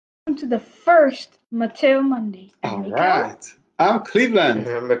To the first Mateo Monday. All right. I'm Cleveland.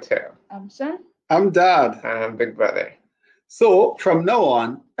 I'm Mateo. I'm Son. I'm Dad. I'm Big Brother. So from now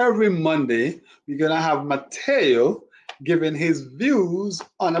on, every Monday, we're going to have Mateo giving his views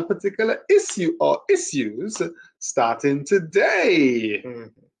on a particular issue or issues starting today.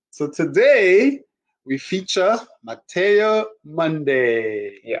 So today, we feature Mateo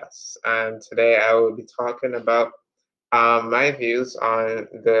Monday. Yes, and today I will be talking about my views on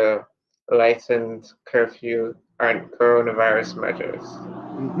the lightened curfew and coronavirus measures.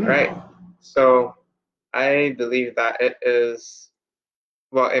 Right. So I believe that it is,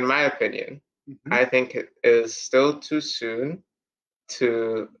 well, in my opinion, I think it is still too soon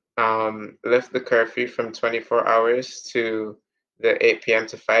to lift the curfew from 24 hours to the 8 p.m.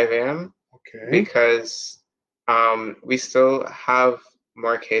 to 5 a.m. Because we still have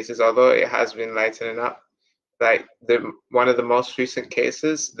more cases, although it has been lightening up. Like one of the most recent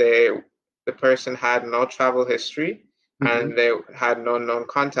cases, the person had no travel history and they had no known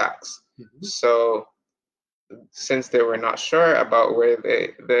contacts. So since they were not sure about where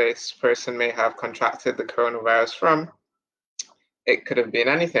this person may have contracted the coronavirus from, it could have been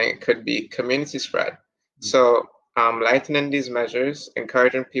anything. It could be community spread. So lightening these measures,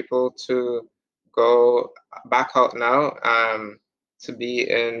 encouraging people to go back out now, to be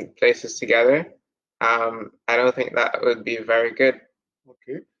in places together, I don't think that would be very good.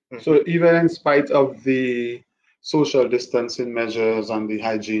 So even in spite of the social distancing measures and the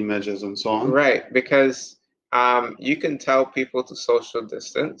hygiene measures and so on? Right, because you can tell people to social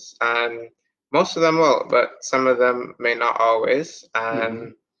distance, and most of them will, but some of them may not always.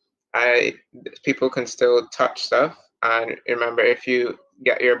 And people can still touch stuff. And remember, if you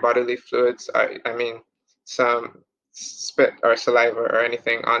get your bodily fluids, I mean, some spit or saliva or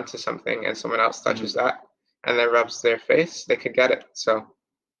anything onto something, and someone else touches that and then rubs their face, they could get it. So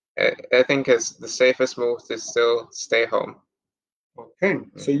I think it's the safest move to still stay home. Okay,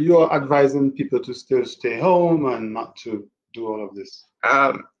 so you're advising people to still stay home and not to do all of this?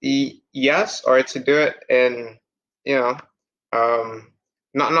 Yes, or to do it in,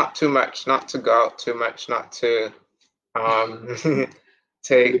 not too much, not to go out too much, not to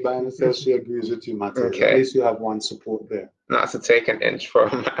take. The Bible says she agrees with you, Matthew. Okay. At least you have one support there. Not to take an inch for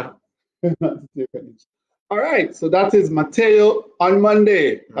a mile. Not to take an inch. All right, so that is Mateo on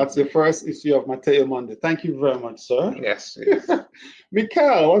Monday. That's the first issue of Mateo Monday. Thank you very much, sir. Yes.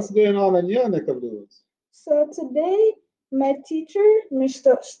 Mikhail, what's going on in your neck of the woods? So today, my teacher,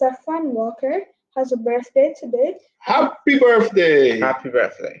 Mr. Stefan Walker, has a birthday today. Happy birthday! Happy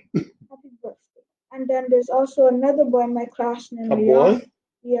birthday. Happy birthday. And then there's also another boy in my class named Leon. Boy?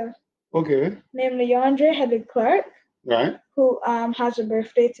 Yeah. Okay. Named Leandre Headed Clark. Right. Who has a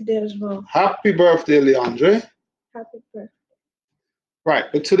birthday today as well. Happy birthday, Leandre. Happy birthday. Right,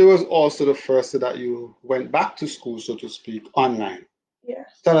 but today was also the first day that you went back to school, so to speak, online.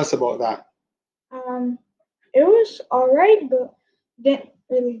 Yes. Tell us about that. It was all right, but didn't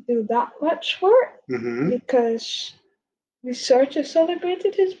really do that much for it because we sort of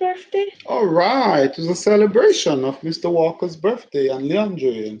celebrated his birthday. All right, it was a celebration of Mr. Walker's birthday and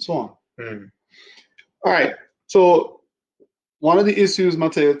Leandre and so on. All right, so one of the issues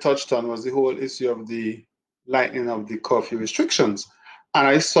Mateo touched on was the whole issue of the lightening of the curfew restrictions. And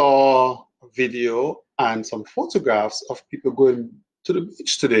I saw a video and some photographs of people going to the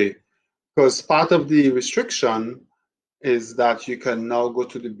beach today, because part of the restriction is that you can now go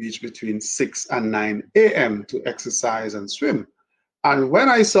to the beach between 6 and 9 a.m. to exercise and swim. And when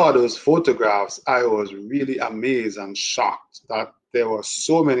I saw those photographs, I was really amazed and shocked that there were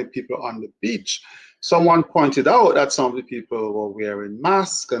so many people on the beach. Someone pointed out that some of the people were wearing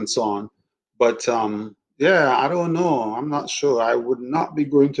masks and so on. But yeah, I don't know. I'm not sure. I would not be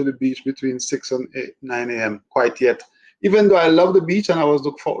going to the beach between 6 and 9 a.m. quite yet. Even though I love the beach and I was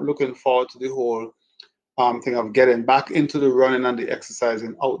looking forward to the whole thing of getting back into the running and the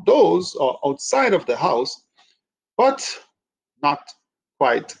exercising outdoors or outside of the house. But not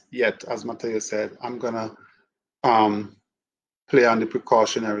quite yet, as Mateo said. I'm gonna play on the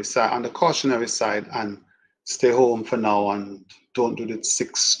precautionary side, on the cautionary side, and stay home for now and don't do the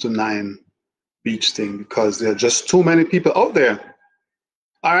 6 to 9 beach thing because there are just too many people out there.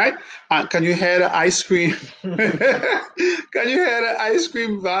 All right, can you hear the ice cream? Can you hear the ice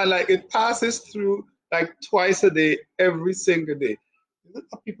cream van? Like it passes through like twice a day, every single day. Is it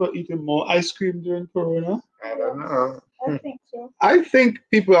that people eating more ice cream during Corona? I don't know. I think so. I think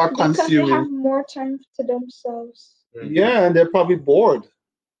people are because consuming. they have more time to themselves. Yeah, and they're probably bored.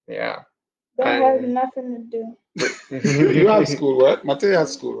 Yeah. They have nothing to do. You have schoolwork. Mateo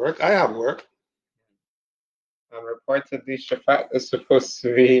has schoolwork. I have work. Reportedly, Shafat is supposed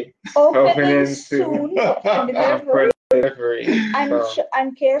to be opening soon for delivery.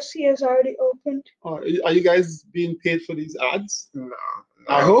 And KFC has already opened. Are you guys being paid for these ads? No.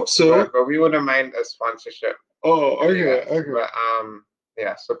 I hope so. But we wouldn't mind a sponsorship. Oh, okay, okay. But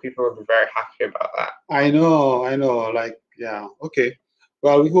yeah, so people will be very happy about that. I know. Like, yeah, okay.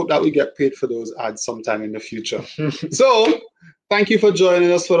 Well, we hope that we get paid for those ads sometime in the future. So, thank you for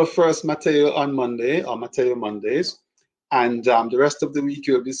joining us for the first Mateo on Monday, or Mateo Mondays. And the rest of the week,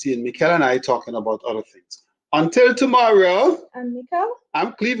 you'll be seeing Mikel and I talking about other things. Until tomorrow. I'm Mikel.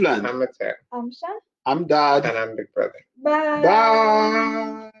 I'm Cleveland. I'm Mateo. I'm Sam. I'm Dad. And I'm Big Brother. Bye.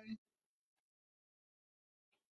 Bye.